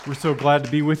We're so glad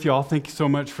to be with you all. Thank you so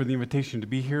much for the invitation to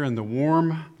be here and the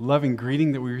warm, loving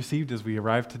greeting that we received as we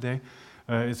arrived today.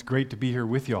 It's great to be here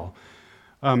with y'all.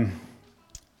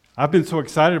 I've been so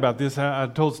excited about this. I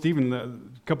told Stephen a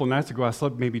couple of nights ago I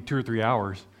slept maybe 2 or 3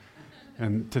 hours,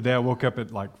 and today I woke up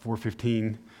at like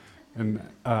 4:15, and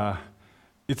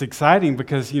it's exciting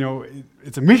because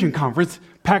it's a mission conference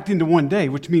packed into one day,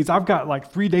 which means I've got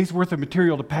like 3 days worth of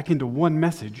material to pack into one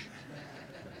message.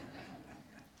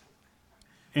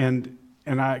 And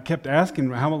I kept asking,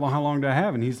 how long do I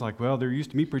have? And he's like, well, they're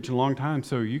used to me preaching a long time,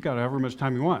 so you got however much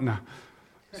time you want. Now,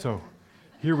 so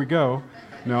here we go.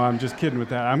 No, I'm just kidding with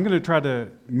that. I'm going to try to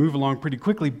move along pretty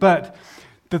quickly. But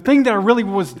the thing that I really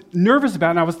was nervous about,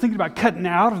 and I was thinking about cutting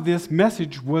out of this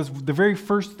message, was the very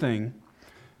first thing.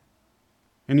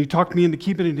 And you talked me into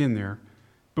keeping it in there.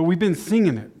 But we've been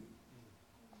singing it.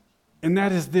 And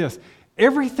that is this.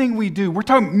 Everything we do, we're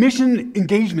talking Mission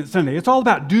Engagement Sunday. It's all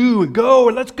about do and go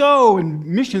and let's go and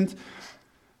missions.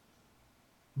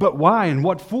 But why and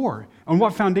what for? On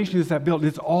what foundation is that built?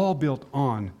 It's all built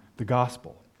on the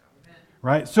gospel. Amen.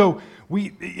 Right? So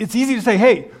it's easy to say,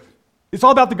 hey, it's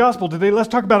all about the gospel today. Let's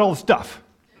talk about all the stuff.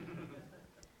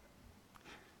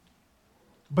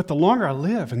 But the longer I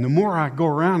live and the more I go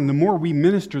around and the more we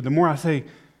minister, the more I say,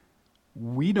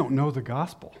 we don't know the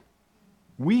gospel.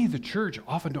 We, the church,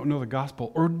 often don't know the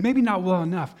gospel, or maybe not well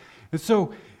enough. And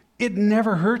so it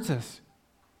never hurts us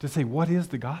to say, what is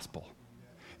the gospel?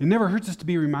 It never hurts us to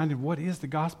be reminded, what is the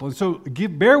gospel? And so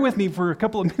bear with me for a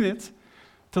couple of minutes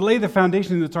to lay the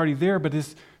foundation that's already there, but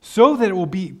it's so that it will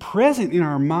be present in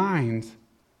our minds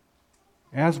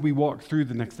as we walk through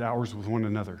the next hours with one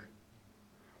another.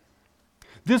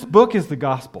 This book is the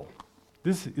gospel.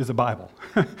 This is a Bible.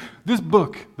 This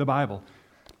book, the Bible,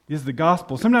 is the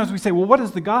gospel. Sometimes we say, well, what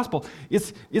is the gospel?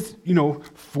 It's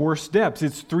 4 steps.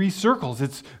 It's 3 circles.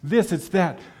 It's this, it's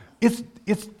that. It's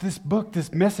this book,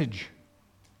 this message.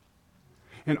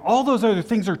 And all those other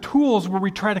things are tools where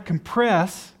we try to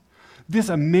compress this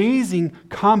amazing,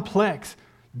 complex,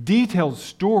 detailed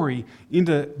story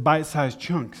into bite-sized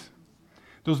chunks.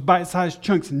 Those bite-sized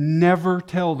chunks never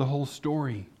tell the whole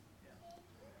story.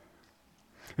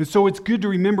 And so it's good to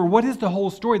remember, what is the whole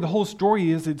story? The whole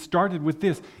story is, it started with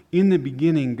this: in the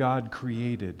beginning, God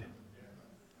created.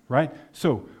 Right?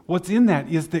 So what's in that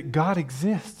is that God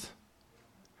exists.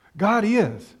 God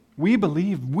is. We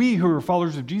believe, we who are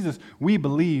followers of Jesus, we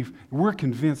believe, we're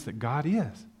convinced that God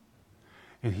is.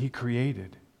 And He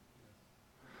created.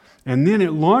 And then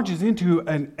it launches into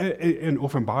an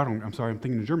Offenbarung. I'm sorry, I'm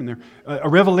thinking in German there. A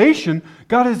revelation.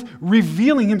 God is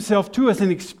revealing Himself to us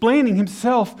and explaining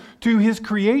Himself to His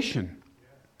creation.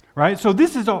 Right? So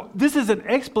this is an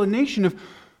explanation of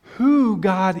who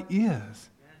God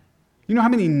is. You know how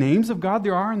many names of God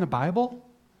there are in the Bible?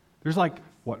 There's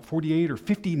 48 or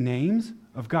 50 names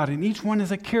of God, and each one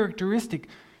is a characteristic.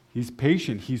 He's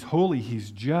patient, He's holy,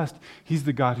 He's just, He's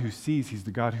the God who sees, He's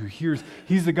the God who hears,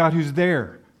 He's the God who's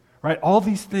there. Right? All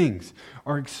these things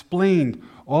are explained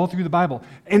all through the Bible.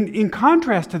 And in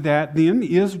contrast to that, then,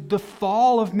 is the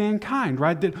fall of mankind,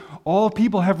 right? That all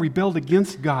people have rebelled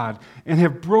against God and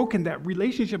have broken. That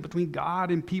relationship between God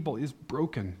and people is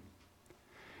broken.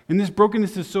 And this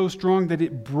brokenness is so strong that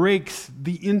it breaks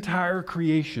the entire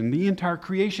creation. The entire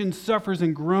creation suffers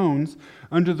and groans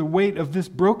under the weight of this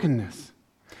brokenness.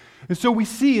 And so we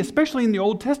see, especially in the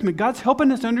Old Testament, God's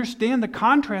helping us understand the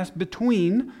contrast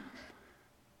between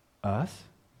us,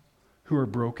 who are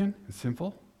broken and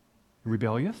sinful and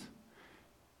rebellious,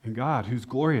 and God, who's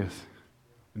glorious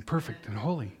and perfect and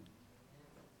holy.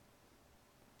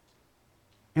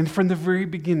 And from the very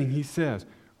beginning, He says,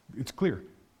 it's clear,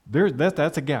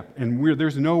 that's a gap, and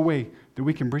there's no way that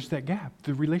we can bridge that gap.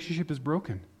 The relationship is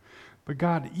broken. But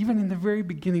God, even in the very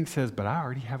beginning, says, but I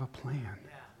already have a plan.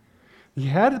 He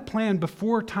had a plan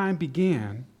before time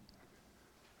began.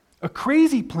 A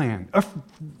crazy plan, a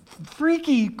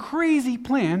freaky, crazy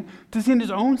plan to send His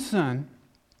own Son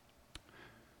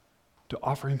to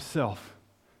offer Himself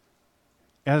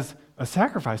as a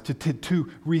sacrifice,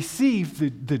 to receive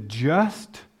the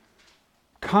just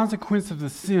consequence of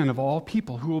the sin of all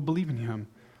people who will believe in Him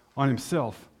on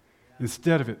Himself,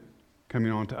 instead of it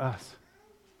coming on to us.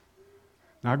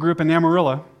 Now, I grew up in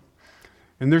Amarillo,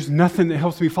 and there's nothing that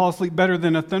helps me fall asleep better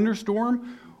than a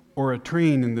thunderstorm or a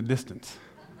train in the distance.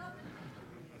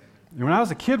 And when I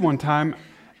was a kid one time,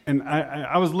 and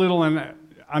I was little, and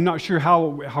I'm not sure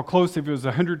how close, if it was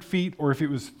 100 feet or if it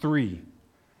was 3.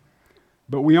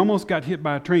 But we almost got hit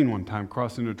by a train one time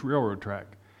crossing a railroad track.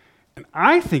 And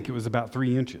I think it was about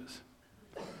 3 inches.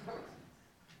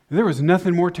 There was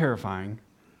nothing more terrifying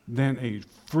than a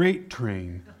freight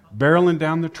train barreling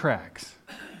down the tracks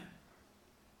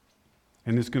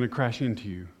and it's going to crash into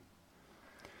you.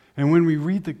 And when we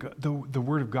read the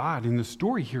Word of God in the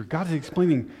story here, God is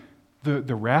explaining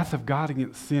the wrath of God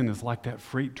against sin is like that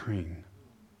freight train.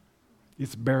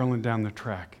 It's barreling down the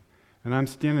track. And I'm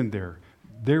standing there.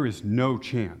 There is no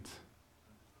chance,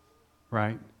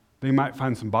 right? They might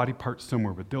find some body parts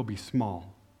somewhere, but they'll be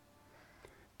small.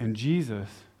 And Jesus,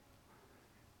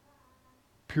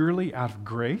 purely out of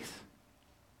grace,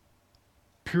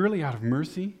 purely out of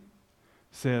mercy,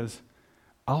 says,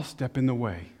 I'll step in the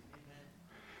way.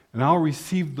 And I'll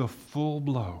receive the full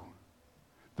blow,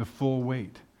 the full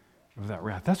weight of that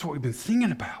wrath. That's what we've been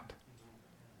singing about.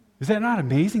 Is that not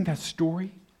amazing, that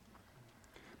story?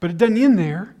 But it doesn't end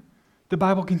there. The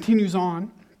Bible continues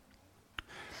on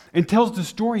and tells the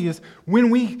story is when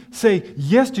we say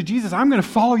yes to Jesus, I'm going to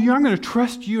follow you, I'm going to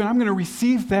trust you, and I'm going to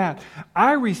receive that.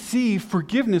 I receive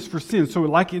forgiveness for sin. So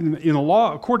like in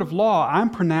a court of law, I'm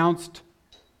pronounced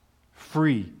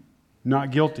free,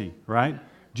 not guilty, right?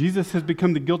 Jesus has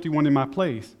become the guilty one in my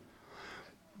place.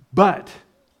 But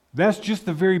that's just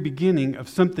the very beginning of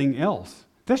something else.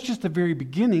 That's just the very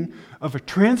beginning of a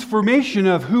transformation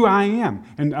of who I am.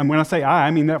 And when I say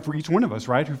I mean that for each one of us,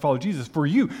 right, who follow Jesus. For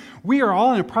you, we are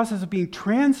all in a process of being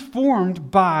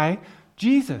transformed by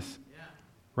Jesus,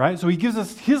 right? So he gives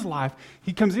us his life.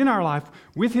 He comes in our life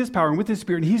with his power and with his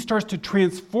Spirit, and he starts to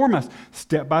transform us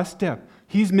step by step.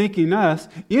 He's making us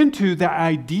into the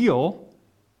ideal,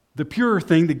 the pure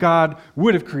thing that God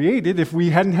would have created if we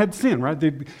hadn't had sin, right?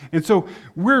 And so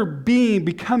we're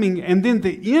becoming, and then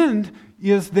the end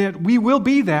is that we will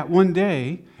be that one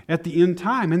day at the end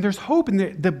time. And there's hope. And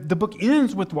the book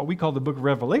ends with what we call the book of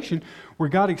Revelation, where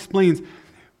God explains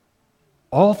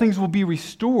all things will be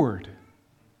restored.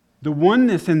 The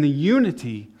oneness and the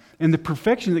unity and the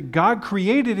perfection that God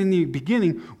created in the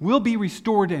beginning will be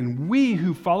restored, and we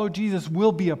who follow Jesus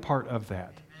will be a part of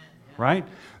that. Right?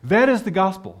 That is the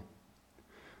gospel.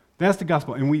 That's the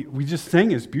gospel. And we just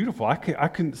sang it's beautiful. I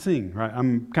couldn't sing, right?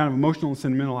 I'm kind of emotional and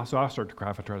sentimental, so I start to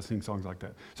cry if I try to sing songs like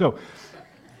that. So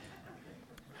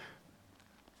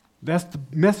that's the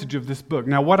message of this book.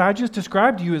 Now, what I just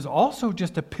described to you is also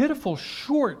just a pitiful,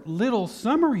 short, little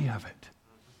summary of it.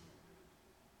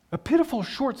 A pitiful,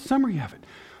 short summary of it.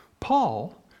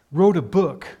 Paul wrote a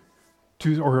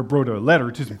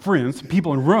letter to some friends, some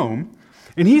people in Rome,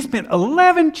 and he spent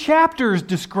 11 chapters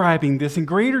describing this in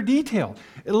greater detail.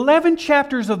 11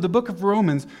 chapters of the book of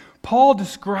Romans, Paul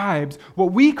describes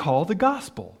what we call the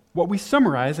gospel, what we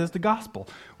summarize as the gospel.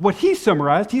 What he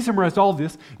summarized all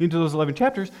this into those 11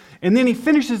 chapters, and then he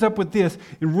finishes up with this.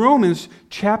 In Romans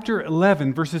chapter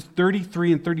 11, verses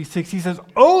 33 and 36, he says,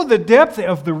 "Oh, the depth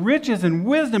of the riches and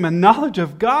wisdom and knowledge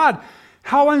of God!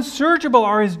 How unsearchable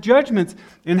are his judgments,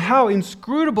 and how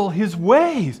inscrutable his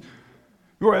ways."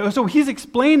 So he's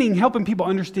explaining, helping people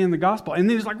understand the gospel. And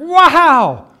then he's like,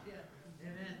 wow!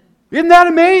 Isn't that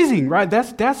amazing? Right?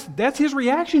 That's his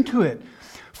reaction to it.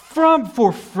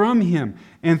 For from him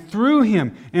and through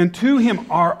him and to him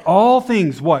are all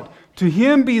things. What? To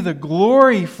him be the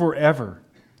glory forever.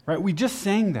 Right? We just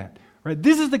sang that. Right?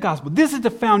 This is the gospel. This is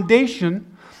the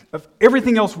foundation of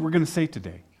everything else we're going to say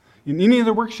today. In any of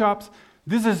the workshops,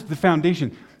 this is the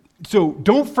foundation. So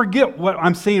don't forget what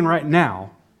I'm saying right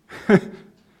now.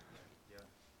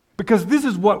 Because this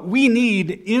is what we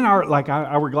need in our, like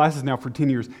I wear glasses now for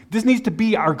 10 years. This needs to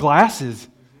be our glasses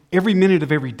every minute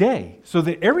of every day, so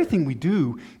that everything we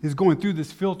do is going through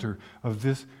this filter of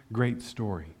this great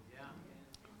story.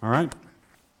 All right?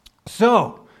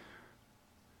 So,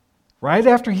 right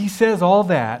after he says all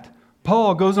that,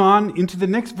 Paul goes on into the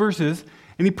next verses,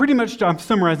 and he pretty much, I'm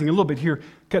summarizing a little bit here,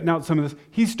 cutting out some of this.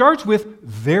 He starts with,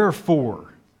 therefore.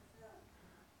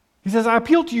 He says, I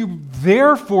appeal to you,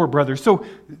 therefore, brothers. So,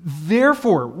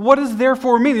 therefore, what does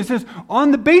therefore mean? It says,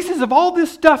 on the basis of all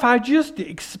this stuff I just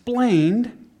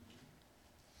explained,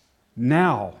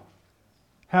 now,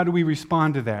 how do we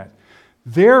respond to that?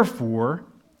 Therefore,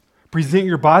 present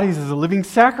your bodies as a living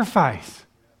sacrifice.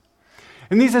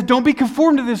 And he says, don't be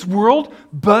conformed to this world,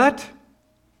 but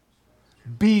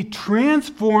be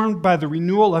transformed by the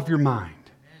renewal of your mind.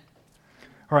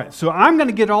 All right, so I'm going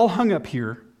to get all hung up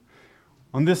here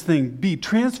on this thing, be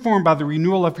transformed by the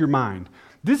renewal of your mind.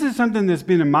 This is something that's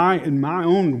been in my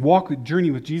own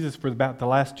journey with Jesus for about the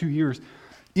last 2 years.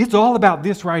 It's all about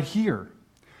this right here.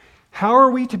 How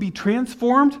are we to be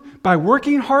transformed? By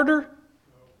working harder?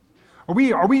 Are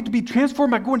we to be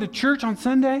transformed by going to church on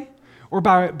Sunday? Or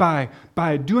by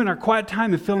doing our quiet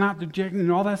time and filling out the check and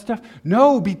all that stuff?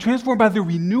 No, be transformed by the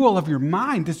renewal of your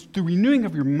mind. It's the renewing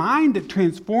of your mind that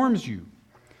transforms you,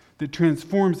 that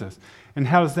transforms us. And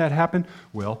how does that happen?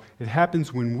 Well, it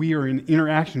happens when we are in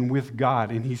interaction with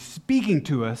God and He's speaking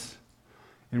to us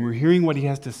and we're hearing what he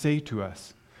has to say to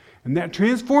us. And that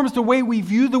transforms the way we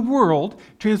view the world,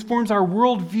 transforms our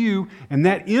worldview, and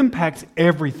that impacts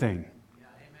everything.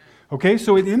 Okay,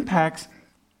 so it impacts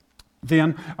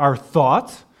then our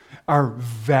thoughts, our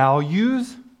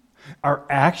values, our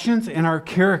actions, and our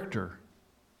character.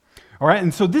 All right,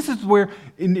 and so this is where,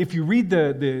 if you read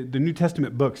the New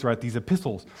Testament books, right, these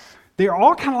epistles, they're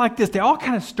all kind of like this. They all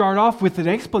kind of start off with an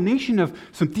explanation of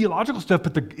some theological stuff,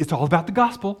 but it's all about the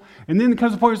gospel. And then it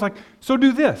comes to the point where it's like, so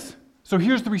do this. So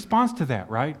here's the response to that,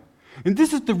 right? And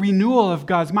this is the renewal of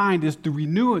God's mind. Is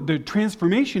the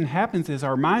transformation happens as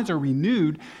our minds are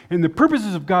renewed, and the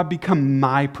purposes of God become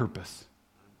my purpose.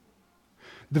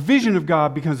 The vision of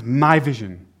God becomes my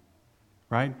vision,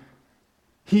 right?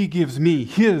 He gives me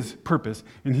his purpose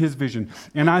and his vision,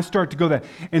 and I start to go that.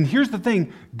 And here's the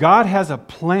thing, God has a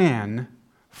plan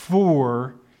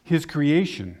for his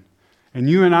creation, and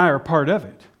you and I are part of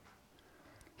it.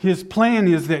 His plan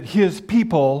is that his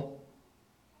people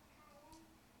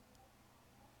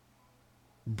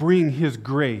bring his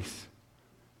grace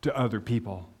to other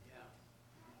people.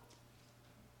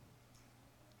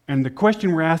 And the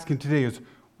question we're asking today is,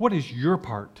 what is your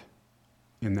part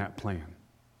in that plan?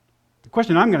 The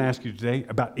question I'm going to ask you today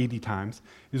about 80 times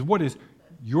is, what is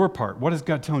your part? What is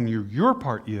God telling you your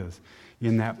part is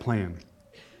in that plan?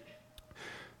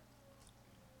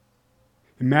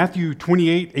 In Matthew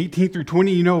 28, 18 through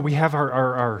 20, we have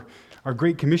our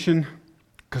Great Commission.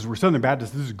 Because we're Southern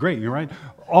Baptists, this is great, right?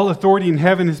 All authority in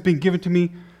heaven has been given to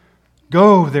me.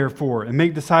 Go, therefore, and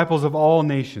make disciples of all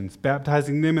nations,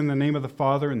 baptizing them in the name of the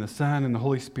Father and the Son and the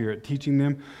Holy Spirit, teaching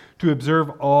them to observe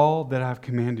all that I've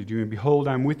commanded you. And behold,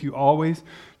 I'm with you always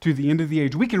to the end of the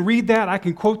age. We can read that, I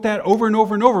can quote that over and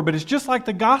over and over, but it's just like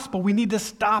the gospel. We need to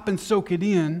stop and soak it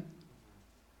in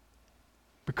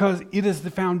because it is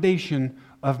the foundation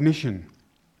of mission.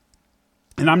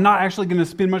 And I'm not actually going to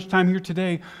spend much time here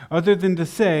today other than to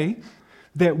say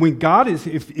that when God is,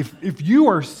 if you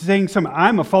are saying something,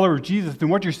 I'm a follower of Jesus, then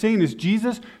what you're saying is,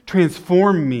 Jesus,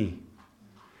 transform me.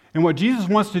 And what Jesus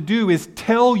wants to do is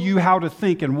tell you how to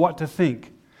think and what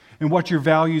your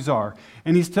values are.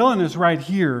 And he's telling us right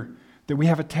here that we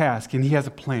have a task and he has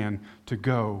a plan to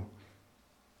go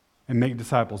and make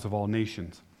disciples of all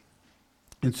nations.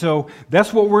 And so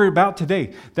that's what we're about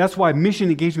today. That's why Mission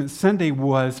Engagement Sunday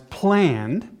was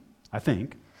planned, I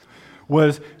think,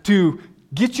 was to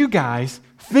get you guys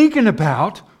thinking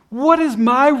about what is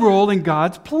my role in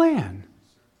God's plan.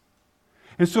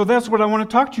 And so that's what I want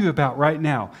to talk to you about right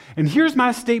now. And here's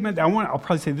my statement. I'll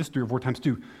probably say this 3 or 4 times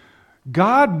too.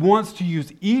 God wants to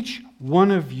use each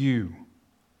one of you,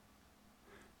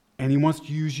 and he wants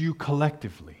to use you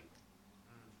collectively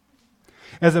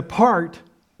as a part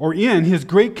or in his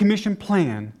Great Commission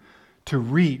plan to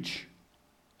reach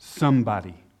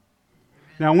somebody.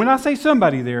 Now, when I say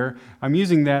somebody there, I'm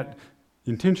using that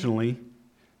intentionally.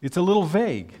 It's a little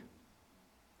vague.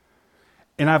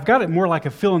 And I've got it more like a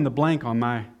fill in the blank on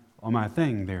my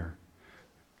thing there.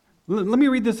 Let me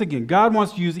read this again. God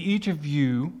wants to use each of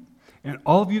you and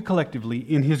all of you collectively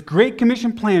in his Great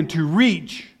Commission plan to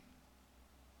reach.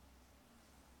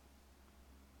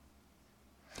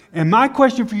 And my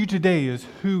question for you today is,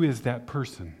 who is that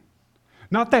person?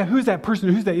 Not that who's that person,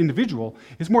 who's that individual.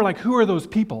 It's more like, who are those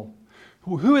people?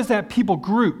 Who is that people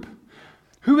group?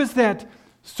 Who is that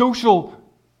social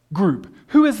group?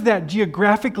 Who is that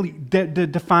geographically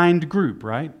defined group,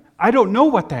 right? I don't know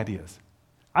what that is.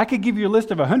 I could give you a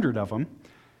list of 100 of them,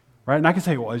 right? And I could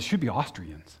say, well, it should be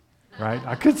Austrians, right?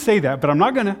 I could say that, but I'm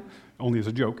not going to, only as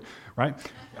a joke, right?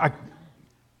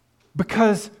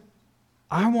 Because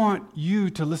I want you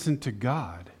to listen to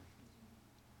God.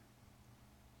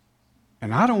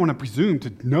 And I don't want to presume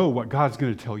to know what God's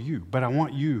going to tell you, but I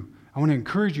want to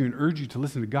encourage you and urge you to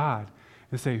listen to God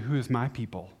and say, who is my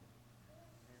people?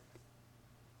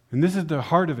 And this is the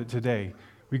heart of it today.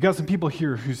 We've got some people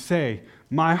here who say,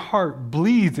 my heart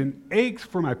bleeds and aches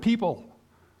for my people,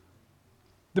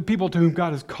 the people to whom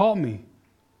God has called me.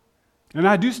 And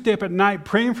I do stay up at night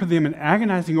praying for them and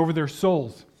agonizing over their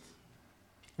souls.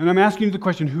 And I'm asking you the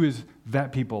question, who is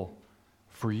that people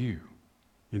for you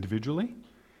individually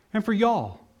and for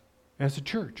y'all as a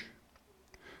church?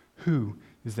 Who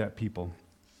is that people?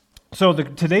 So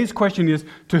today's question is,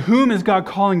 to whom is God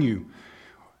calling you?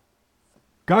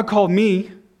 God called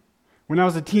me when I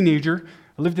was a teenager.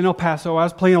 I lived in El Paso. I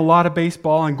was playing a lot of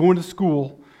baseball and going to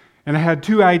school, and I had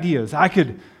 2 ideas.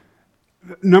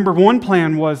 Number 1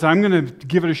 plan was, I'm going to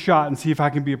give it a shot and see if I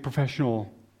can be a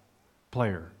professional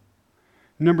player.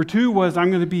 Number 2 was, I'm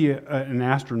going to be an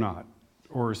astronaut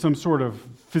or some sort of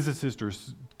physicist or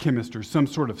chemist or some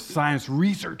sort of science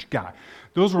research guy.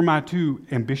 Those were my 2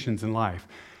 ambitions in life.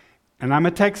 and I'm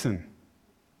a Texan.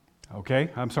 Okay?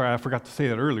 I'm sorry, I forgot to say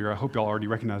that earlier. I hope y'all already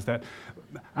recognize that.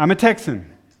 I'm a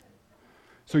Texan.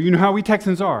 So you know how we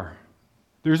Texans are.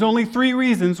 There's only 3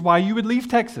 reasons why you would leave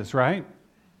Texas, right?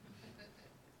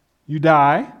 You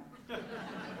die.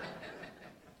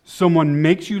 Someone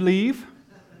makes you leave.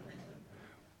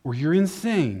 Or you're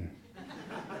insane.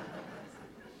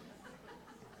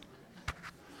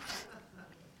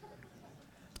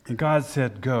 And God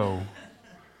said, go.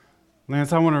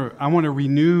 Lance, I want to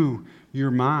renew your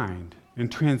mind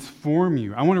and transform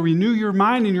you. I want to renew your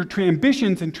mind and your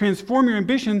ambitions and transform your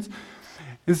ambitions.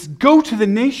 And go to the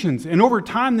nations. And over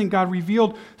time, then God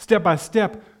revealed step by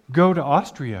step, go to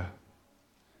Austria.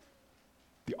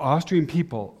 The Austrian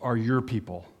people are your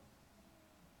people.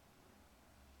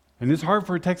 And it's hard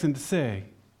for a Texan to say,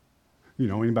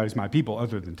 anybody's my people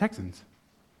other than Texans.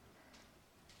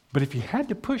 But if you had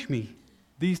to push me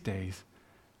these days,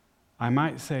 I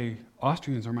might say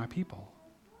Austrians are my people.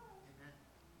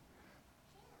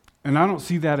 And I don't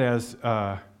see that as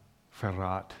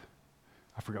Verrat.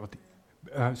 I forgot what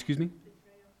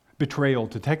betrayal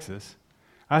to Texas.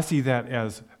 I see that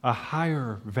as a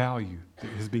higher value that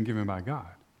has been given by God,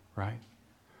 right?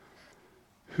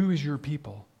 Who is your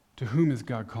people? To whom is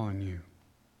God calling you?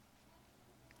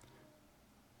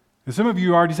 And some of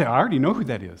you already say, I already know who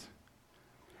that is.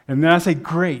 And then I say,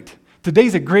 great.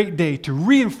 Today's a great day to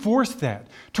reinforce that,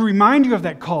 to remind you of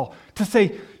that call, to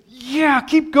say, yeah,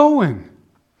 keep going.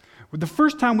 Well, the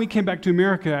first time we came back to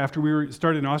America after we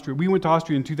started in Austria, we went to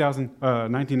Austria in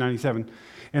 1997.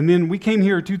 And then we came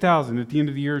here in 2000, at the end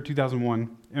of the year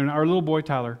 2001. And our little boy,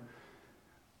 Tyler,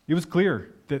 it was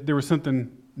clear that there was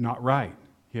something not right.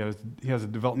 He has a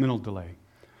developmental delay.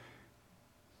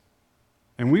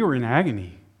 And we were in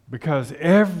agony because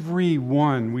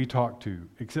everyone we talked to,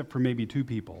 except for maybe 2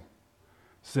 people,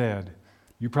 said,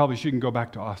 you probably shouldn't go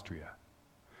back to Austria.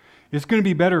 It's going to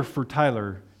be better for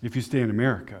Tyler if you stay in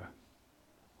America,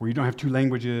 where you don't have 2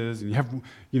 languages and you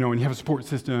have a support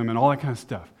system and all that kind of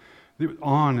stuff. It was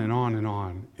on and on and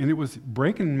on. And it was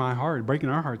breaking my heart, breaking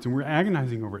our hearts, and we're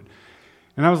agonizing over it.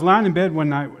 And I was lying in bed one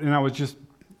night and I was just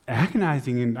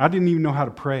agonizing, and I didn't even know how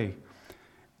to pray.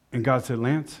 And God said,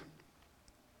 Lance,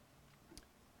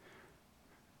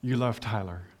 you love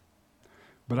Tyler,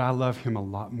 but I love him a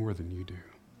lot more than you do.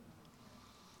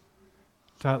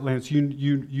 Lance,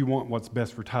 you want what's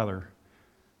best for Tyler,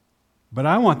 but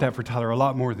I want that for Tyler a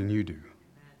lot more than you do.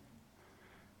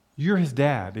 You're his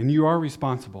dad, and you are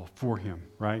responsible for him,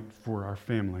 right? For our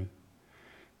family.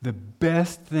 The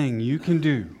best thing you can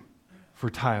do for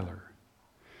Tyler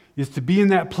is to be in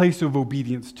that place of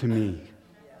obedience to me.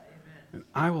 And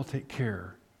I will take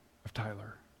care of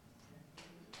Tyler.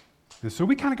 And so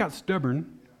we kind of got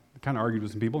stubborn, kind of argued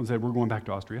with some people and said, we're going back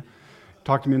to Austria.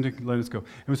 Talked them into letting us go.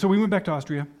 And so we went back to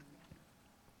Austria,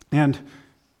 and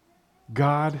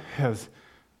God has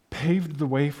paved the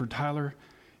way for Tyler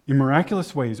in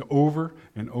miraculous ways over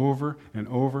and over and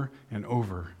over and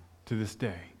over to this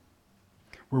day.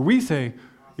 Where we say,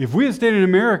 if we had stayed in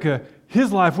America,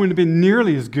 his life wouldn't have been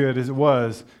nearly as good as it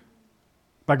was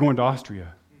by going to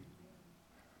Austria.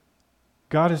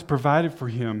 God has provided for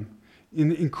him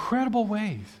in incredible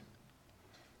ways.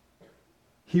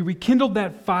 He rekindled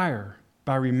that fire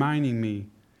by reminding me,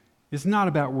 it's not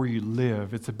about where you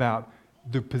live, it's about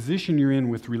the position you're in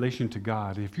with relation to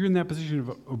God. If you're in that position of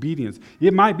obedience,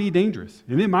 it might be dangerous,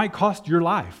 and it might cost your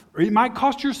life, or it might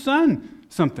cost your son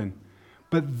something.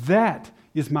 But that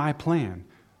is my plan.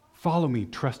 Follow me,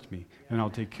 trust me, and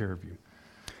I'll take care of you.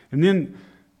 And then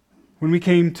when we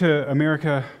came to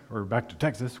America, or back to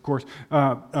Texas, of course,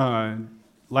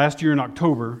 last year in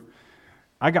October,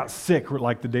 I got sick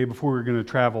like the day before we were going to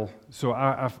travel, so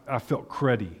I felt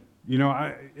cruddy.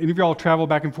 Any of y'all travel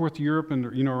back and forth to Europe and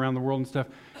around the world and stuff?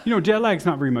 Jet lag's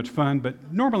not very much fun, but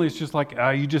normally it's just like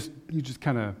you just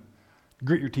kind of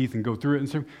grit your teeth and go through it and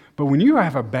stuff. But when you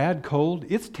have a bad cold,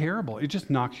 it's terrible. It just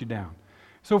knocks you down.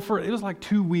 So it was like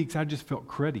 2 weeks, I just felt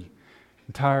cruddy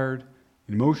and tired,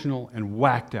 emotional, and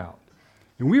whacked out.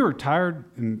 And we were tired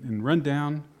and run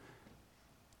down.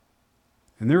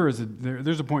 And there's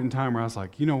a point in time where I was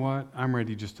like, you know what? I'm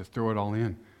ready just to throw it all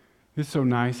in. It's so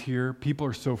nice here. People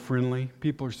are so friendly.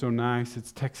 People are so nice.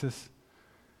 It's Texas.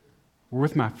 We're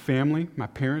with my family. My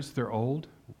parents, they're old.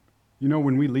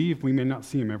 When we leave, we may not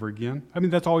see them ever again. I mean,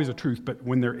 that's always a truth, but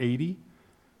when they're 80,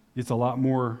 it's a lot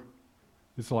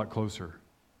closer.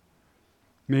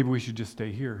 Maybe we should just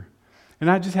stay here. And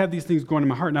I just had these things going in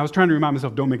my heart, and I was trying to remind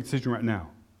myself, don't make a decision right now.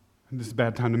 This is a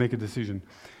bad time to make a decision.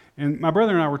 And my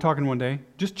brother and I were talking one day,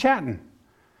 just chatting.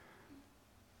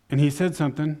 And he said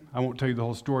something. I won't tell you the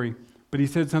whole story, but he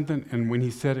said something, and when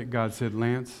he said it, God said,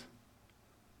 Lance,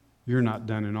 You're not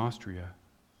done in Austria.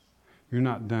 You're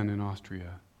not done in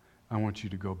Austria. I want you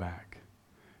to go back.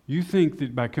 You think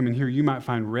that by coming here you might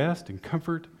find rest and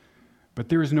comfort, but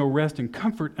there is no rest and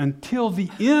comfort until the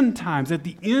end times. At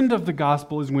the end of the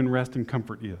gospel is when rest and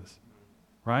comfort is.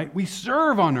 Right? We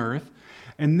serve on earth,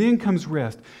 and then comes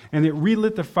rest. And it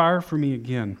relit the fire for me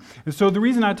again. And so the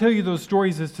reason I tell you those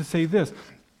stories is to say this.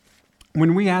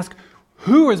 When we ask,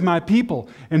 who is my people?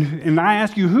 And I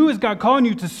ask you, who is God calling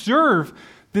you to serve?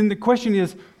 Then the question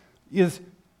is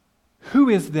who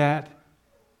is that?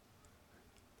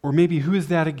 Or maybe who is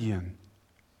that again?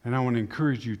 And I want to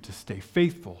encourage you to stay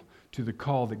faithful to the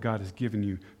call that God has given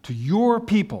you to your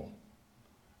people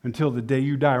until the day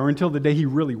you die, or until the day He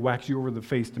really whacks you over the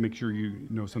face to make sure you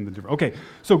know something different. Okay,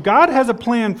 so God has a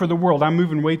plan for the world. I'm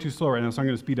moving way too slow right now, so I'm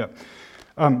going to speed up.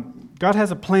 God has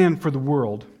a plan for the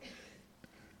world.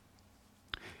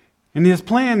 And His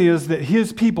plan is that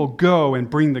His people go and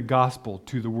bring the gospel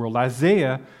to the world.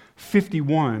 Isaiah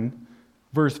 51,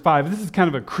 verse 5. This is kind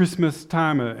of a Christmas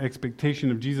time, an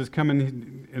expectation of Jesus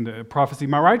coming into a prophecy.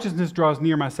 My righteousness draws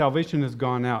near, my salvation has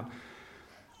gone out,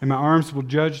 and my arms will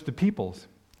judge the peoples.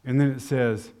 And then it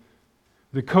says,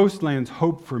 the coastlands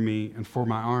hope for me, and for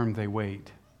my arm they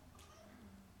wait.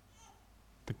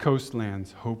 The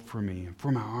coastlands hope for me, and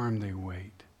for my arm they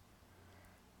wait.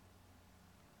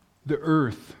 The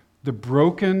earth, the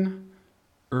broken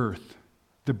earth,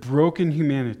 the broken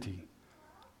humanity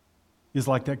is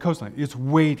like that coastline. It's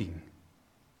waiting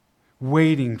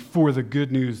for the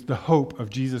good news, the hope of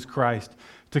Jesus Christ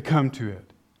to come to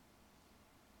it.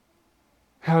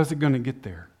 How is it going to get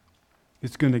there?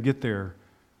 It's going to get there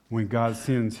when God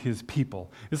sends His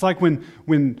people. It's like when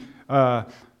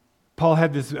Paul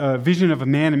had this vision of a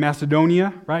man in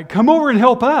Macedonia, right? Come over and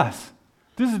help us.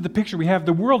 This is the picture we have,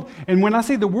 the world. And when I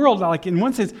say the world, like in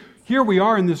one sense, here we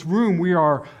are in this room, we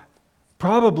are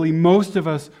probably, most of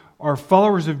us are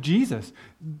followers of Jesus.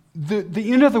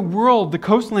 The end of the world, the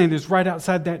coastland is right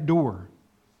outside that door.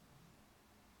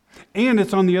 And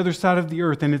it's on the other side of the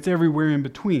earth, and it's everywhere in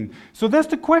between. So that's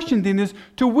the question then, is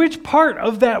to which part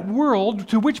of that world,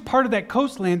 to which part of that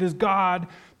coastland is God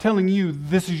telling you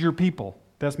this is your people?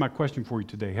 That's my question for you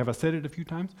today. Have I said it a few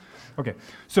times? Okay,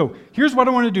 so here's what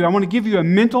I want to do. I want to give you a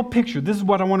mental picture. This is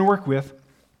what I want to work with.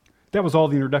 That was all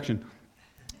the introduction.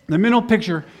 The mental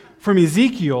picture from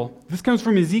Ezekiel. This comes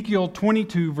from Ezekiel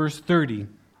 22, verse 30.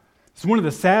 It's one of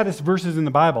the saddest verses in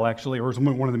the Bible, actually, or it's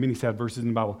one of the many sad verses in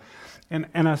the Bible.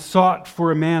 And I sought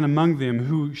for a man among them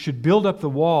who should build up the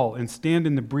wall and stand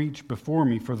in the breach before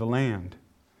me for the land,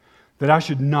 that I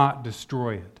should not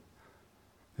destroy it.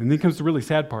 And then comes the really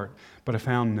sad part, but I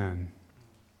found none.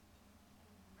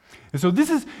 And so this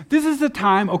is the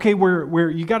time, okay, where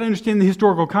you got to understand the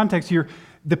historical context here.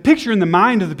 The picture in the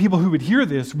mind of the people who would hear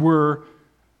this were,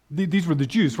 these were the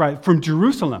Jews, right, from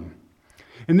Jerusalem.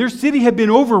 And their city had been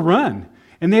overrun.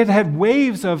 And they had had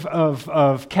waves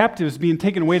of captives being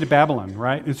taken away to Babylon,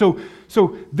 right? And so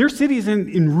their city is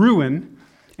in ruin,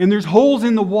 and there's holes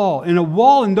in the wall. And a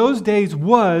wall in those days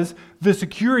was the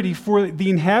security for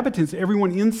the inhabitants.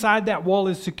 Everyone inside that wall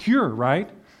is secure, right?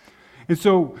 And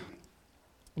so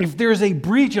if there's a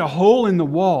breach, a hole in the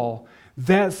wall,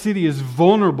 that city is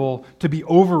vulnerable to be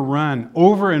overrun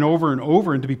over and over and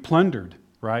over and to be plundered,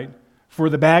 right? For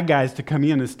the bad guys to come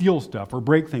in and steal stuff or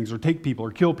break things or take people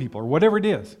or kill people or whatever it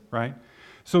is, right?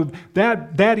 So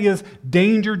that is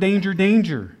danger, danger,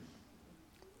 danger.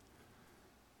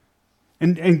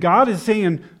 And God is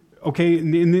saying, okay,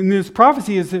 in this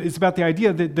prophecy it's about the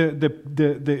idea that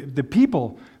the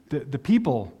people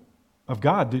of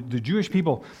God, the Jewish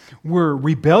people, were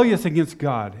rebellious against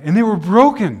God, and they were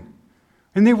broken,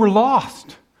 and they were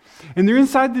lost, and they're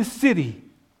inside this city.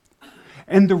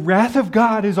 And the wrath of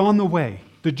God is on the way.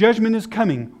 The judgment is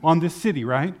coming on this city,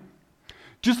 right?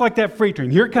 Just like that freight train.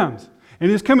 Here it comes. And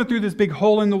it's coming through this big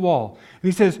hole in the wall. And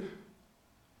He says,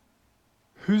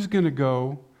 who's going to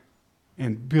go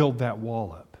and build that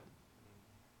wall up?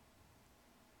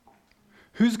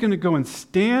 Who's going to go and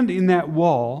stand in that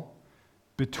wall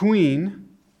between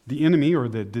the enemy or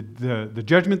the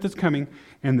judgment that's coming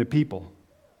and the people?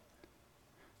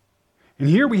 And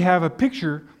here we have a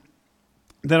picture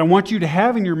that I want you to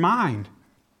have in your mind.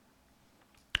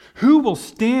 Who will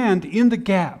stand in the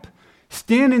gap,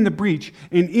 stand in the breach,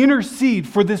 and intercede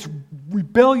for this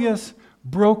rebellious,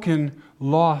 broken,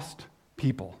 lost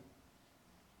people?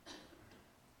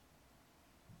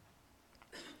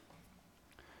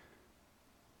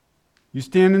 You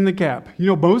stand in the gap. You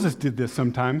know, Moses did this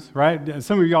sometimes, right?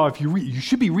 Some of y'all, if you read, you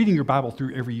should be reading your Bible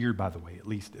through every year, by the way, at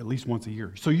least once a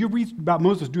year. So you read about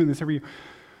Moses doing this every year.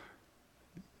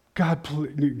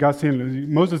 God's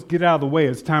saying, Moses, get out of the way.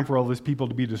 It's time for all these people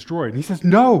to be destroyed. And he says,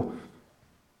 no,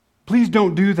 please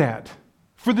don't do that.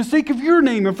 For the sake of your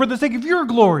name and for the sake of your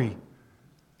glory,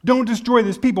 don't destroy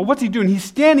this people. What's he doing? He's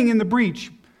standing in the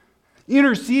breach,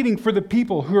 interceding for the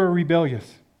people who are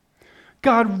rebellious.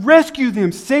 God, rescue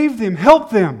them, save them,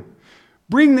 help them,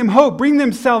 bring them hope, bring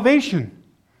them salvation.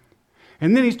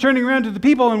 And then he's turning around to the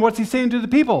people, and what's he saying to the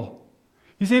people?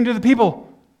 He's saying to the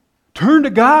people, turn to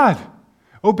God.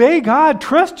 Obey God.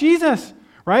 Trust Jesus.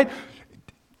 Right?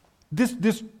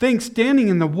 This thing standing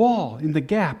in the wall, in the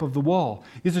gap of the wall,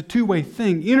 is a two-way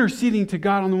thing. Interceding to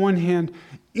God on the one hand,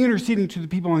 interceding to the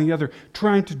people on the other,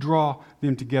 trying to draw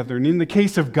them together. And in the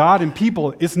case of God and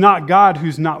people, it's not God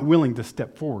who's not willing to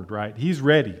step forward, right? He's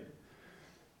ready.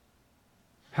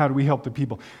 How do we help the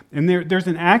people? And there's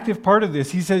an active part of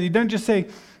this. He says, he doesn't just say,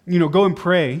 go and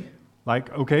pray.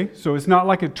 Like, okay, so it's not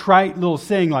like a trite little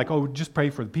saying like, oh, just pray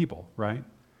for the people, right?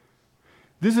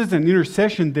 This is an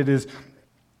intercession that is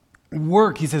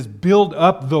work. He says, build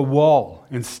up the wall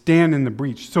and stand in the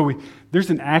breach. So there's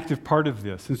an active part of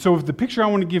this. And so the picture I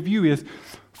want to give you is,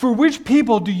 for which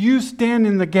people do you stand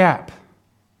in the gap?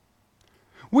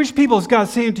 Which people is God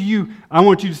saying to you, I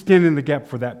want you to stand in the gap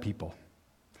for that people?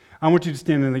 I want you to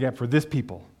stand in the gap for this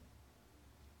people.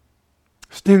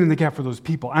 Stand in the gap for those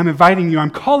people. I'm inviting you,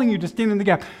 I'm calling you to stand in the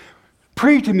gap.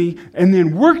 Pray to me, and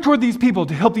then work toward these people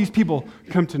to help these people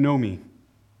come to know me.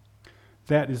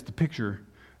 That is the picture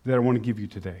that I want to give you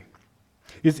today.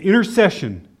 It's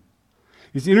intercession.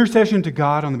 It's intercession to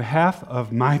God on the behalf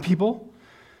of my people.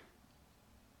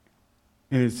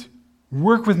 And it's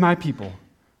work with my people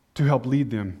to help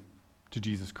lead them to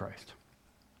Jesus Christ.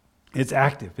 It's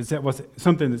active. It's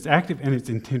something that's active and it's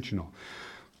intentional.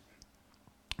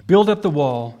 Build up the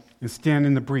wall and stand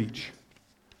in the breach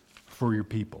for your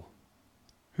people.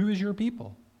 Who is your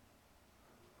people?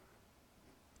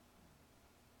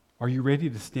 Are you ready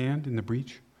to stand in the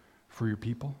breach for your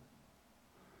people?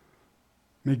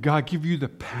 May God give you the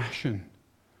passion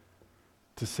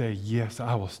to say, yes,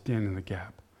 I will stand in the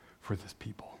gap for this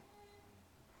people.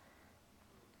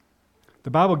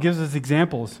 The Bible gives us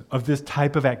examples of this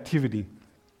type of activity.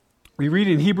 We read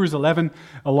in Hebrews 11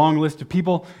 a long list of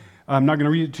people. I'm not going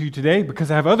to read it to you today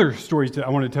because I have other stories that I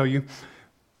want to tell you.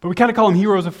 But we kind of call them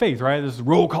heroes of faith, right? This is a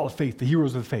roll call of faith, the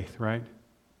heroes of faith, right?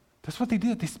 That's what they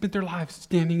did. They spent their lives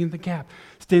standing in the gap,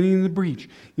 standing in the breach,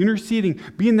 interceding,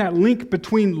 being that link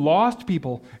between lost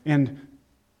people and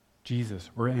Jesus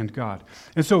and God.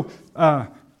 And so,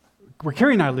 where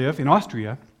Carrie and I live in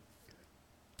Austria,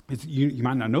 you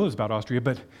might not know this about Austria,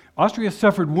 but Austria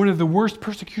suffered one of the worst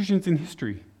persecutions in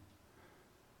history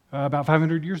about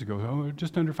 500 years ago,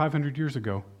 just under 500 years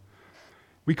ago.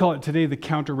 We call it today the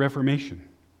Counter-Reformation,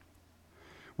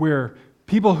 where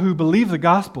people who believe the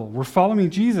gospel were following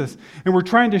Jesus and were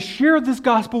trying to share this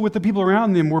gospel with the people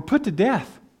around them were put to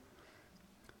death.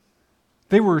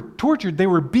 They were tortured, they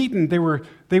were beaten, they were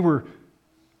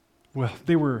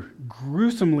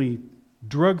gruesomely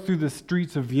dragged through the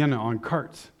streets of Vienna on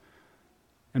carts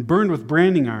and burned with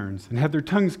branding irons and had their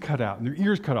tongues cut out and their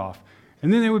ears cut off.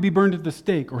 And then they would be burned at the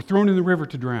stake or thrown in the river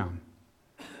to drown.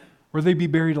 Or they'd be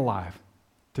buried alive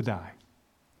to die.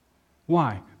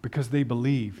 Why? Because they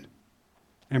believed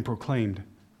and proclaimed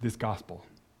this gospel.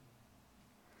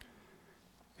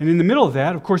 And in the middle of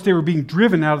that, of course, they were being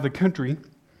driven out of the country.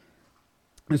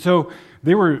 And so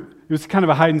it was kind of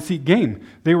a hide-and-seek game.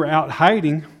 They were out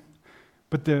hiding,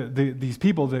 but these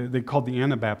people, they called the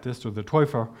Anabaptists or the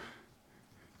Täufer,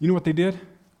 you know what they did?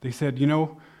 They said,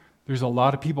 there's a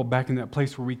lot of people back in that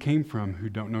place where we came from who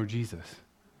don't know Jesus.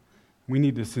 We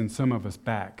need to send some of us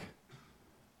back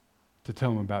to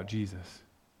tell them about Jesus.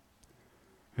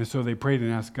 And so they prayed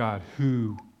and asked God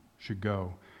who should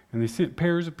go. And they sent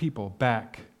pairs of people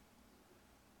back.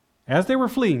 As they were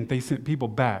fleeing, they sent people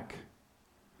back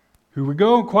who would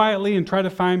go quietly and try to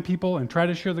find people and try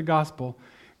to share the gospel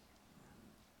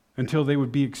until they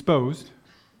would be exposed,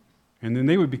 and then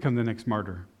they would become the next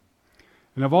martyr.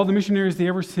 And of all the missionaries they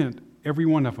ever sent, every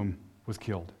one of them was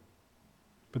killed.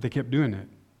 But they kept doing it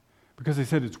because they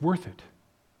said it's worth it.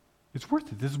 It's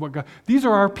worth it. This is what God, these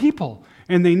are our people,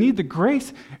 and they need the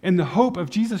grace and the hope of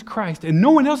Jesus Christ, and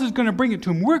no one else is going to bring it to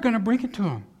them. We're going to bring it to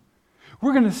them.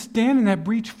 We're going to stand in that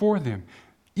breach for them,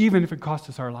 even if it costs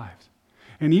us our lives.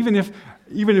 And even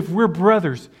if we're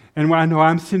brothers, and I know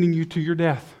I'm sending you to your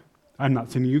death. I'm not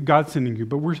sending you, God's sending you,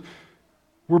 but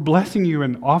we're blessing you,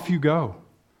 and off you go.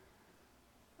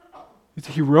 It's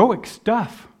heroic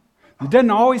stuff. It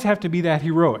doesn't always have to be that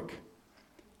heroic.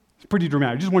 It's pretty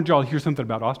dramatic. I just wanted y'all to hear something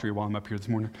about Austria while I'm up here this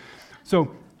morning.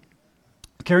 So,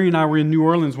 Carrie and I were in New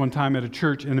Orleans one time at a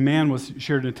church, and a man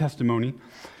shared a testimony.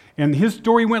 And his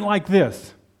story went like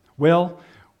this. Well,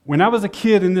 when I was a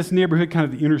kid in this neighborhood, kind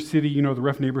of the inner city, you know, the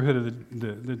rough neighborhood of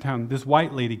the town, this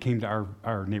white lady came to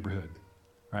our neighborhood,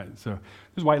 right? So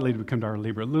this white lady would come to our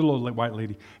neighborhood, a little old white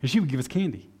lady, and she would give us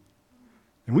candy.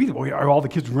 And all the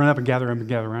kids would run up and gather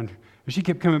around her. And she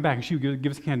kept coming back, and she would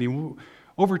give us candy. And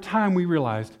over time, we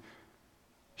realized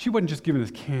she wasn't just giving us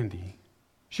candy.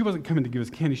 She wasn't coming to give us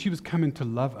candy. She was coming to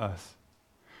love us.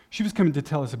 She was coming to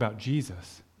tell us about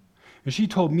Jesus. And she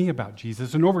told me about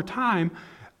Jesus. And over time,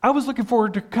 I was looking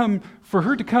forward for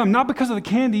her to come, not because of the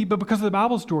candy, but because of the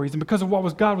Bible stories and because of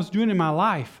what God was doing in my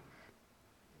life.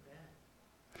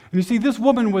 And you see, this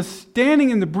woman was standing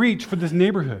in the breach for this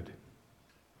neighborhood.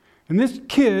 And this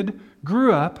kid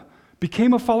grew up,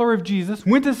 became a follower of Jesus,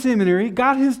 went to seminary,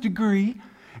 got his degree,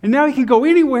 and now he can go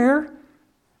anywhere,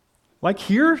 like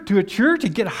here, to a church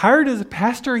and get hired as a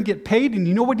pastor and get paid. And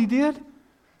you know what he did?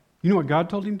 You know what God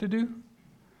told him to do?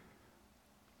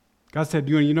 God said,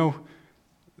 you know,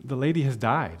 the lady has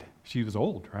died. She was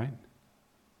old, right?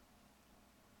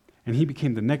 And he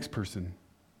became the next person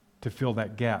to fill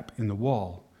that gap in the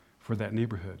wall for that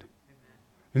neighborhood.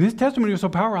 And his testimony was so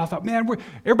powerful, I thought, man,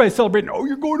 everybody's celebrating, oh,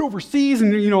 you're going overseas,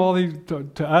 and, you know, all these,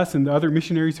 to us and the other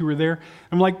missionaries who were there.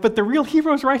 I'm like, but the real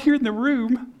hero's right here in the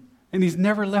room, and he's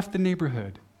never left the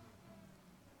neighborhood.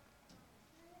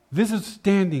 This is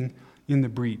standing in the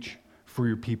breach for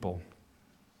your people.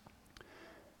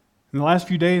 In the last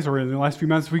few days, or in the last few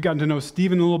months, we've gotten to know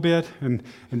Stephen a little bit, and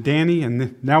Danny,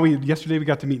 and yesterday we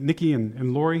got to meet Nikki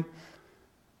and Lori.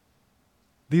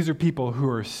 These are people who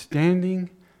are standing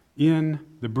in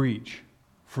the breach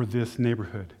for this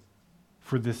neighborhood,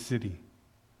 for this city.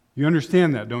 You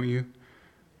understand that, don't you?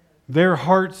 Their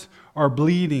hearts are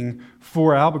bleeding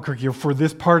for Albuquerque, or for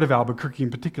this part of Albuquerque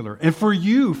in particular. And for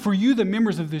you, the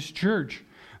members of this church,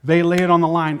 they lay it on the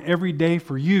line every day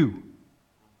for you.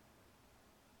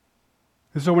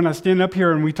 And so when I stand up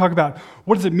here and we talk about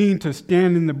what does it mean to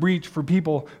stand in the breach for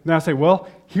people, then I say, well,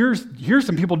 here's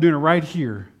some people doing it right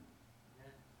here.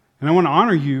 And I want to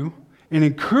honor you and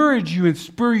encourage you and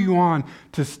spur you on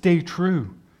to stay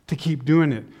true, to keep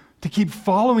doing it, to keep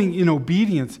following in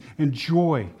obedience and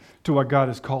joy to what God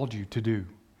has called you to do.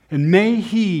 And may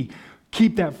He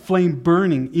keep that flame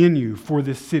burning in you for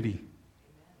this city.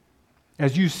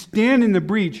 As you stand in the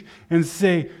breach and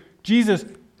say, Jesus,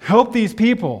 help these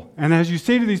people. And as you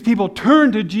say to these people,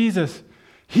 turn to Jesus.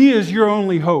 He is your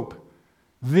only hope.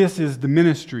 This is the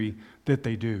ministry that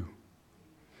they do.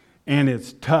 And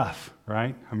it's tough,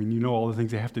 right? I mean, you know all the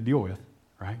things they have to deal with,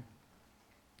 right?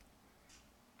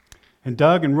 And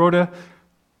Doug and Rhoda,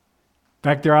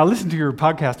 back there, I listened to your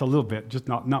podcast a little bit, just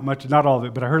not much, not all of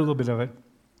it, but I heard a little bit of it,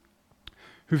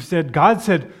 who said, God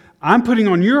said, I'm putting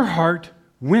on your heart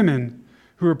women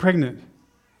who are pregnant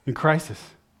in crisis.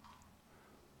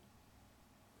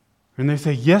 And they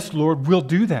say, yes, Lord, we'll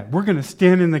do that. We're going to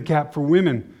stand in the gap for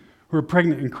women who are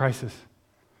pregnant in crisis.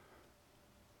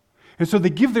 And so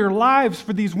they give their lives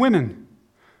for these women,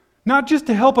 not just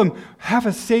to help them have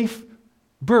a safe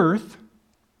birth,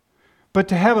 but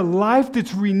to have a life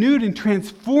that's renewed and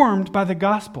transformed by the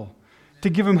gospel, to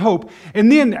give them hope.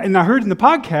 And then, and I heard in the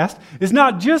podcast, it's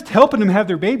not just helping them have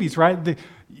their babies, right?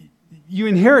 You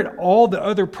inherit all the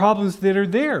other problems that are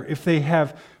there if they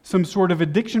have some sort of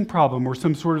addiction problem or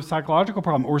some sort of psychological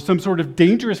problem or some sort of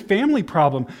dangerous family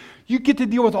problem. You get to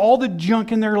deal with all the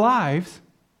junk in their lives.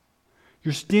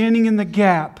 You're standing in the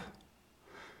gap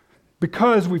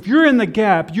because if you're in the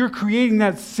gap, you're creating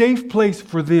that safe place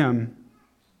for them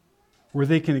where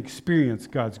they can experience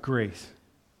God's grace.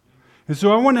 And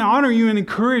so I want to honor you and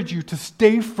encourage you to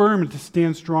stay firm and to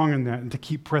stand strong in that and to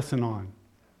keep pressing on.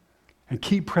 And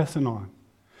keep pressing on.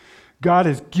 God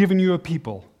has given you a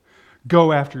people.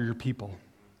 Go after your people.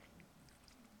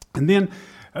 And then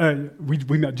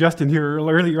we met Justin here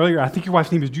earlier. I think your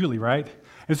wife's name is Julie, right?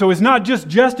 And so it's not just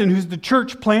Justin who's the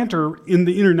church planter in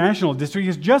the international district.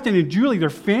 It's Justin and Julie, their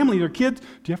family, their kids.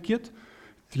 Do you have kids?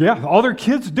 Yeah, all their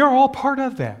kids, they're all part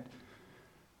of that.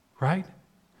 Right?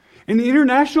 And the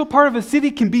international part of a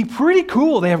city can be pretty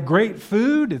cool. They have great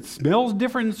food. It smells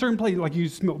different in certain places. Like you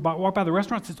walk by the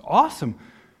restaurants, it's awesome.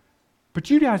 But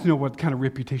you guys know what kind of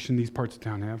reputation these parts of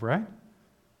town have, right? And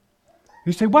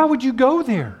you say, why would you go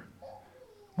there?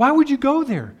 Why would you go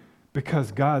there?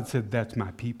 Because God said, that's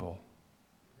my people.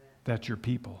 That's your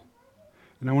people.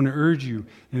 And I want to urge you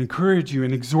and encourage you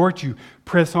and exhort you,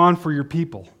 press on for your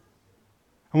people.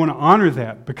 I want to honor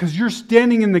that because you're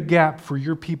standing in the gap for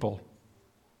your people.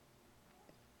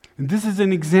 And this is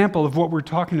an example of what we're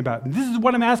talking about. And this is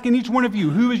what I'm asking each one of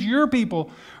you. Who is your people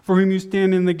for whom you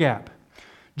stand in the gap?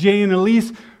 Jay and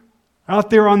Elise, out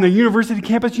there on the university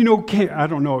campus, I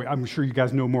don't know, I'm sure you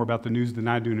guys know more about the news than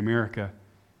I do in America.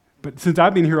 But since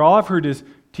I've been here, all I've heard is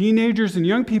teenagers and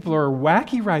young people are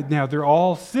wacky right now. They're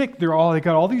all sick. They got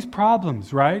all these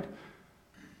problems, right?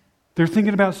 They're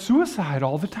thinking about suicide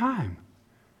all the time.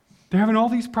 They're having all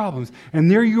these problems. And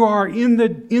there you are in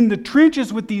the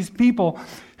trenches with these people,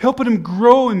 helping them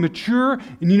grow and mature.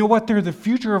 And you know what? They're the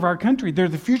future of our country. They're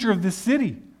the future of this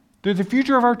city. They're the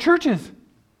future of our churches.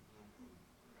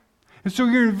 And so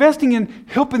you're investing in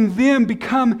helping them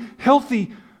become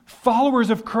healthy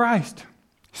followers of Christ.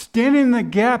 Standing in the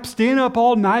gap, staying up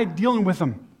all night, dealing with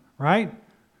them, right?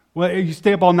 Well, you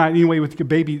stay up all night anyway with your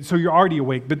baby, so you're already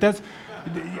awake. But that's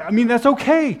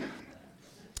okay.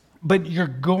 But you're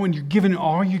giving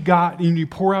all you got, and you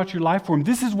pour out your life for them.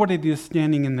 This is what it is,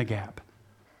 standing in the gap.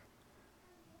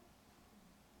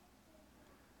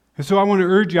 And so I want to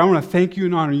urge you, I want to thank you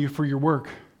and honor you for your work.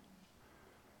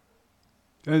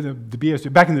 The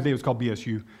BSU, back in the day it was called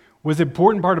BSU, was an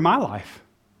important part of my life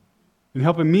in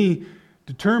helping me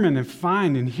determine and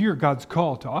find and hear God's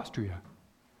call to Austria.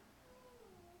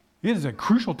 It is a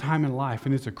crucial time in life,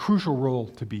 and it's a crucial role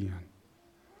to be in.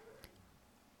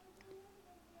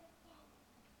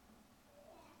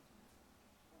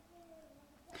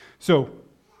 So,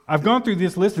 I've gone through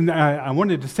this list, and I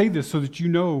wanted to say this so that you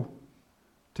know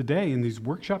today in these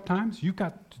workshop times, you've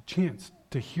got the chance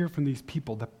to hear from these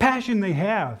people, the passion they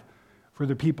have for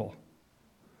their people.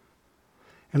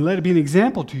 And let it be an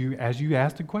example to you as you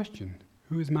ask the question,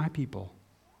 who is my people?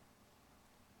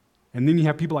 And then you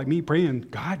have people like me praying,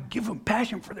 God, give them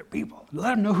passion for their people.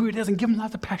 Let them know who it is and give them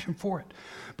lots of passion for it.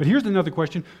 But here's another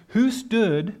question. Who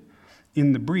stood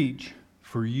in the breach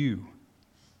for you?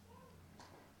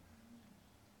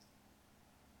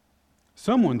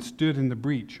 Someone stood in the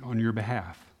breach on your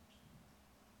behalf.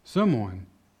 Someone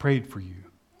prayed for you.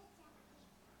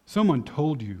 Someone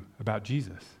told you about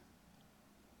Jesus.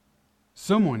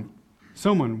 Someone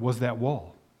was that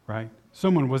wall, right?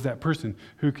 Someone was that person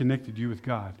who connected you with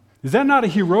God. Is that not a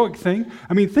heroic thing?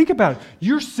 I mean, think about it.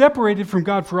 You're separated from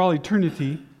God for all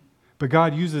eternity, but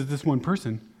God uses this one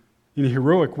person in a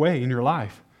heroic way in your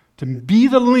life to be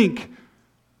the link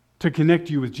to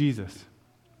connect you with Jesus.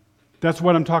 That's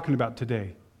what I'm talking about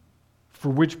today. For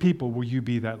which people will you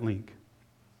be that link?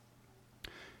 I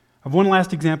have one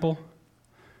last example.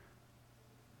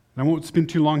 I won't spend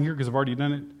too long here because I've already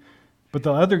done it. But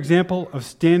the other example of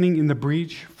standing in the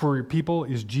breach for your people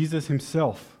is Jesus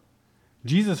himself.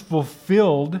 Jesus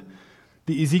fulfilled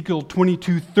the Ezekiel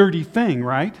 22:30 thing,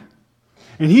 right?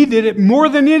 And he did it more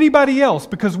than anybody else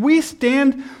because we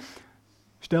stand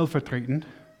stellvertretend,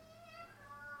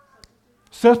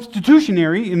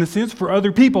 substitutionary in a sense for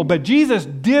other people, but Jesus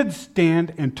did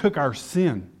stand and took our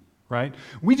sin, right?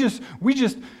 We just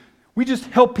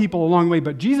help people along the way,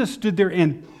 but Jesus stood there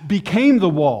and became the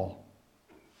wall,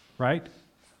 right?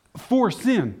 For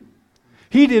sin.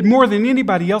 He did more than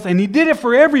anybody else, and he did it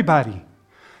for everybody.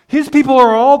 His people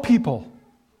are all people.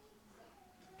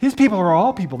 His people are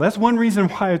all people. That's one reason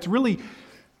why it's really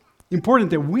important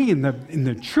that we in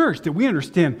the church, that we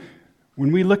understand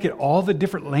when we look at all the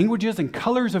different languages and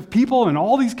colors of people and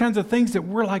all these kinds of things that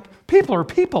we're like, people are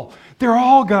people. They're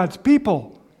all God's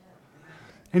people.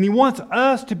 And he wants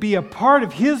us to be a part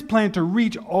of his plan to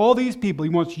reach all these people. He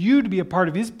wants you to be a part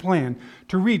of his plan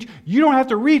to reach. You don't have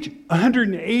to reach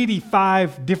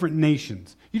 185 different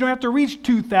nations. You don't have to reach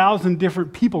 2,000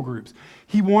 different people groups.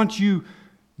 He wants you,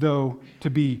 though, to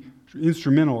be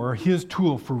instrumental or his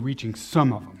tool for reaching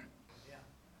some of them.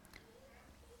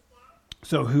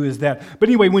 So who is that? But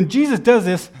anyway, when Jesus does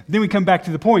this, then we come back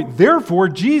to the point. Therefore,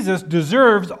 Jesus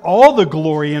deserves all the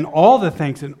glory and all the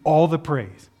thanks and all the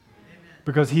praise.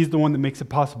 Because he's the one that makes it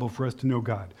possible for us to know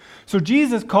God. So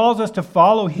Jesus calls us to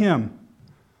follow him.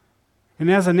 And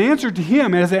as an answer to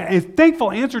him, as a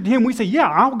thankful answer to him, we say, yeah,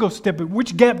 I'll go step in.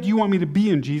 Which gap do you want me to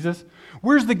be in, Jesus?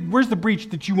 Where's the breach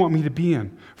that you want me to be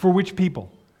in? For which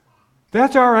people?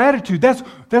 That's our attitude.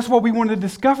 That's what we want to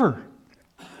discover.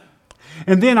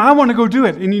 And then I want to go do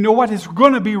it. And you know what? It's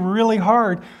going to be really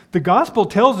hard. The gospel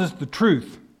tells us the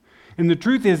truth. And the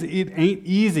truth is, it ain't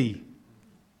easy.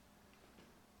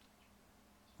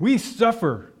 We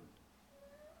suffer.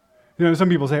 You know, some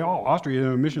people say, oh, Austria is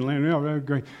a mission land,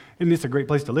 and it's a great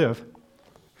place to live.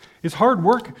 It's hard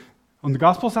work on the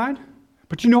gospel side,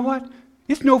 but you know what?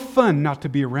 It's no fun not to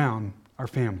be around our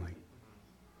family.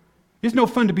 It's no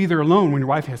fun to be there alone when your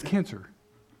wife has cancer.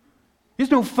 It's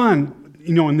no fun,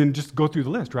 and then just go through the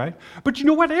list, right? But you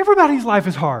know what? Everybody's life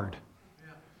is hard.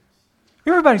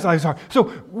 Everybody's life is hard.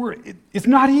 So it's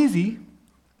not easy.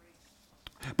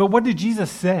 But what did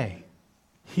Jesus say?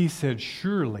 He said,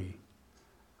 surely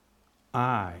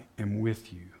I am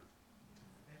with you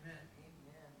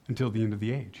until the end of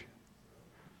the age.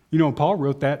 You know, Paul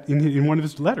wrote that in one of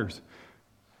his letters.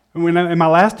 In my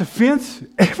last offense,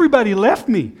 everybody left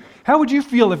me. How would you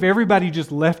feel if everybody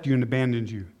just left you and abandoned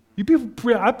you?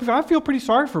 I feel pretty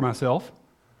sorry for myself.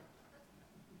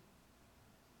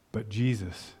 But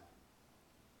Jesus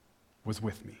was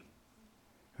with me.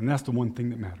 And that's the one thing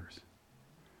that matters.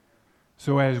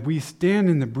 So as we stand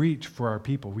in the breach for our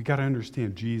people, we got to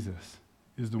understand Jesus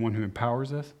is the one who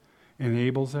empowers us,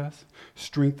 enables us,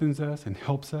 strengthens us, and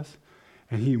helps us.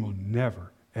 And he will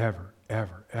never, ever,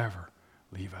 ever, ever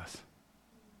leave us.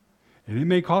 And it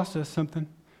may cost us something.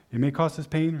 It may cost us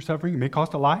pain or suffering. It may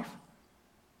cost a life.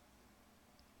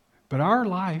 But our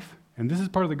life, and this is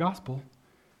part of the gospel,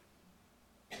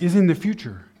 is in the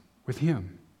future with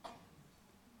him.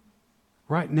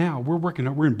 Right now,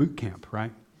 we're in boot camp,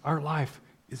 right? Our life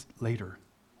is later.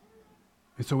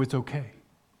 And so it's okay.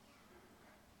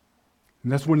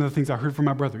 And that's one of the things I heard from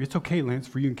my brother. It's okay, Lance,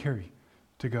 for you and Carrie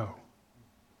to go.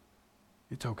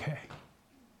 It's okay.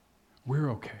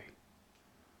 We're okay.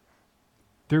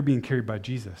 They're being carried by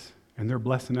Jesus, and they're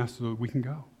blessing us so that we can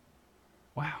go.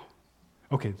 Wow.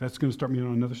 Okay, that's going to start me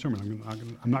on another sermon.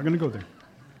 I'm not going to go there.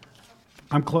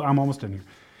 I'm almost done here.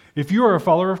 If you are a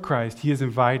follower of Christ, he is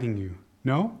inviting you.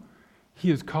 No,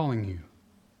 he is calling you.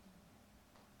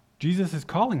 Jesus is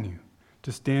calling you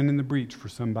to stand in the breach for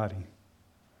somebody,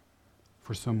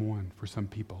 for someone, for some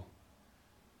people.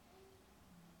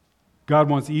 God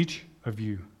wants each of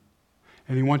you,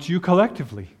 and he wants you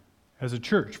collectively as a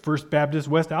church, First Baptist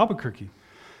West Albuquerque.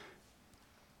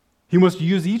 He wants to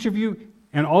use each of you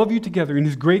and all of you together in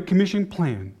his Great Commission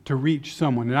plan to reach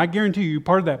someone. And I guarantee you,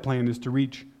 part of that plan is to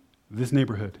reach this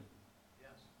neighborhood,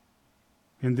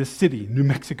 in this city, New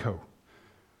Mexico.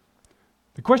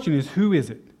 The question is, who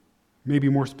is it? Maybe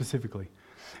more specifically.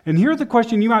 And here's the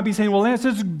question you might be saying, well, Lance,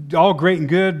 this is all great and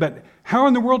good, but how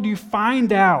in the world do you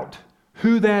find out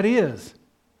who that is?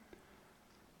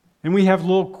 And we have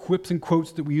little quips and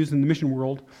quotes that we use in the mission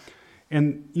world.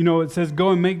 And, you know, it says, go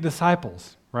and make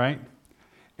disciples, right?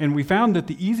 And we found that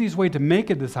the easiest way to make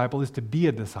a disciple is to be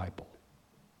a disciple.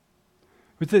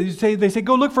 They say,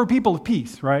 go look for people of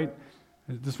peace, right?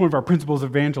 This is one of our principles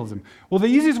of evangelism. Well, the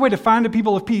easiest way to find a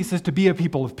people of peace is to be a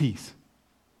people of peace.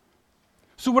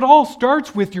 So it all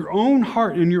starts with your own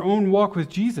heart and your own walk with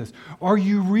Jesus. Are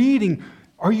you reading?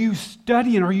 Are you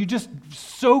studying? Are you just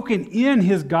soaking in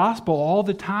his gospel all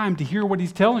the time to hear what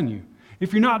he's telling you?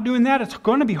 If you're not doing that, it's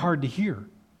going to be hard to hear.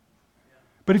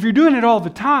 But if you're doing it all the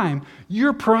time,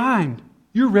 you're primed.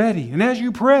 You're ready. And as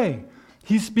you pray,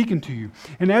 he's speaking to you.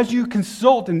 And as you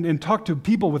consult and talk to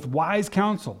people with wise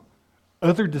counsel,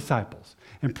 other disciples,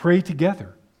 and pray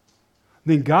together,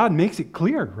 then God makes it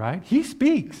clear, right? He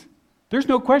speaks. There's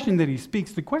no question that he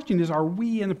speaks. The question is, are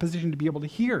we in a position to be able to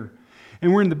hear?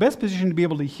 And we're in the best position to be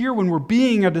able to hear when we're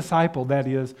being a disciple, that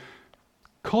is,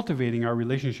 cultivating our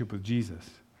relationship with Jesus.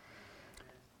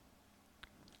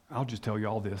 I'll just tell you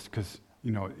all this because,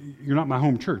 you know, you're not my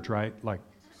home church, right? Like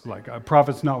a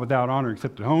prophet's not without honor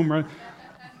except at home, right?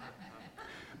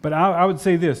 But I would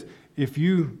say this.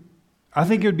 I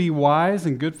think it would be wise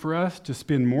and good for us to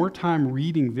spend more time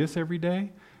reading this every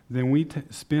day than we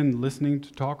spend listening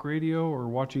to talk radio or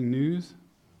watching news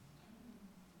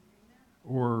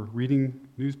or reading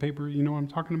newspaper. You know what I'm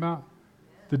talking about?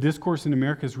 The discourse in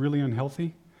America is really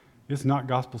unhealthy. It's not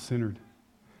gospel-centered.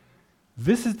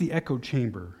 This is the echo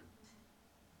chamber.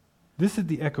 This is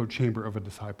the echo chamber of a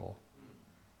disciple.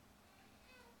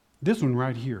 This one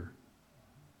right here.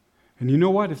 And you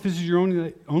know what? If this is your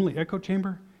only echo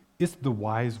chamber, it's the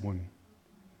wise one.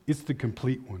 It's the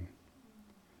complete one.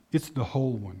 It's the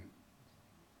whole one.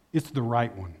 It's the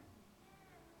right one.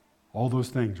 All those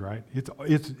things, right? It's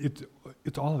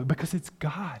all of it because it's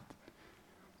God.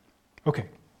 Okay.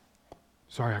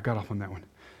 Sorry, I got off on that one.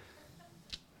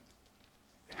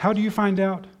 How do you find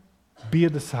out? Be a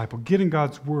disciple. Get in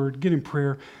God's word. Get in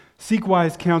prayer. Seek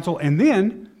wise counsel. And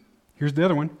then, here's the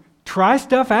other one, try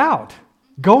stuff out.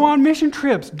 Go on mission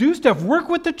trips. Do stuff. Work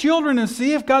with the children and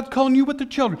see if God's calling you with the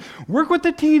children. Work with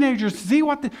the teenagers.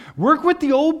 Work with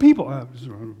the old people.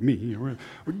 Me.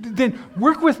 Then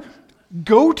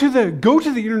go to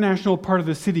the international part of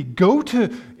the city. Go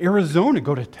to Arizona.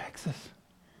 Go to Texas.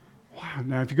 Wow.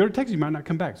 Now, if you go to Texas, you might not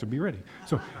come back, so be ready.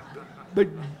 But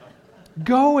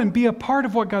go and be a part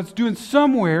of what God's doing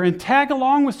somewhere and tag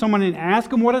along with someone and ask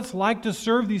them what it's like to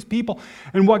serve these people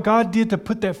and what God did to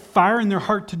put that fire in their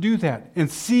heart to do that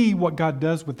and see what God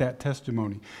does with that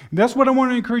testimony. And that's what I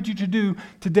want to encourage you to do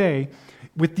today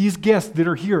with these guests that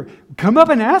are here. Come up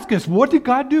and ask us, what did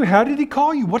God do? How did he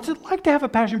call you? What's it like to have a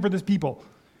passion for this people?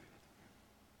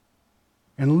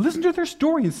 And listen to their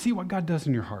story and see what God does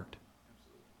in your heart.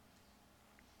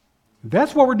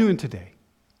 That's what we're doing today.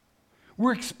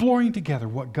 We're exploring together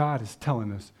what God is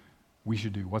telling us we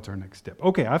should do. What's our next step?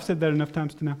 Okay, I've said that enough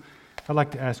times to now. I'd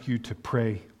like to ask you to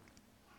pray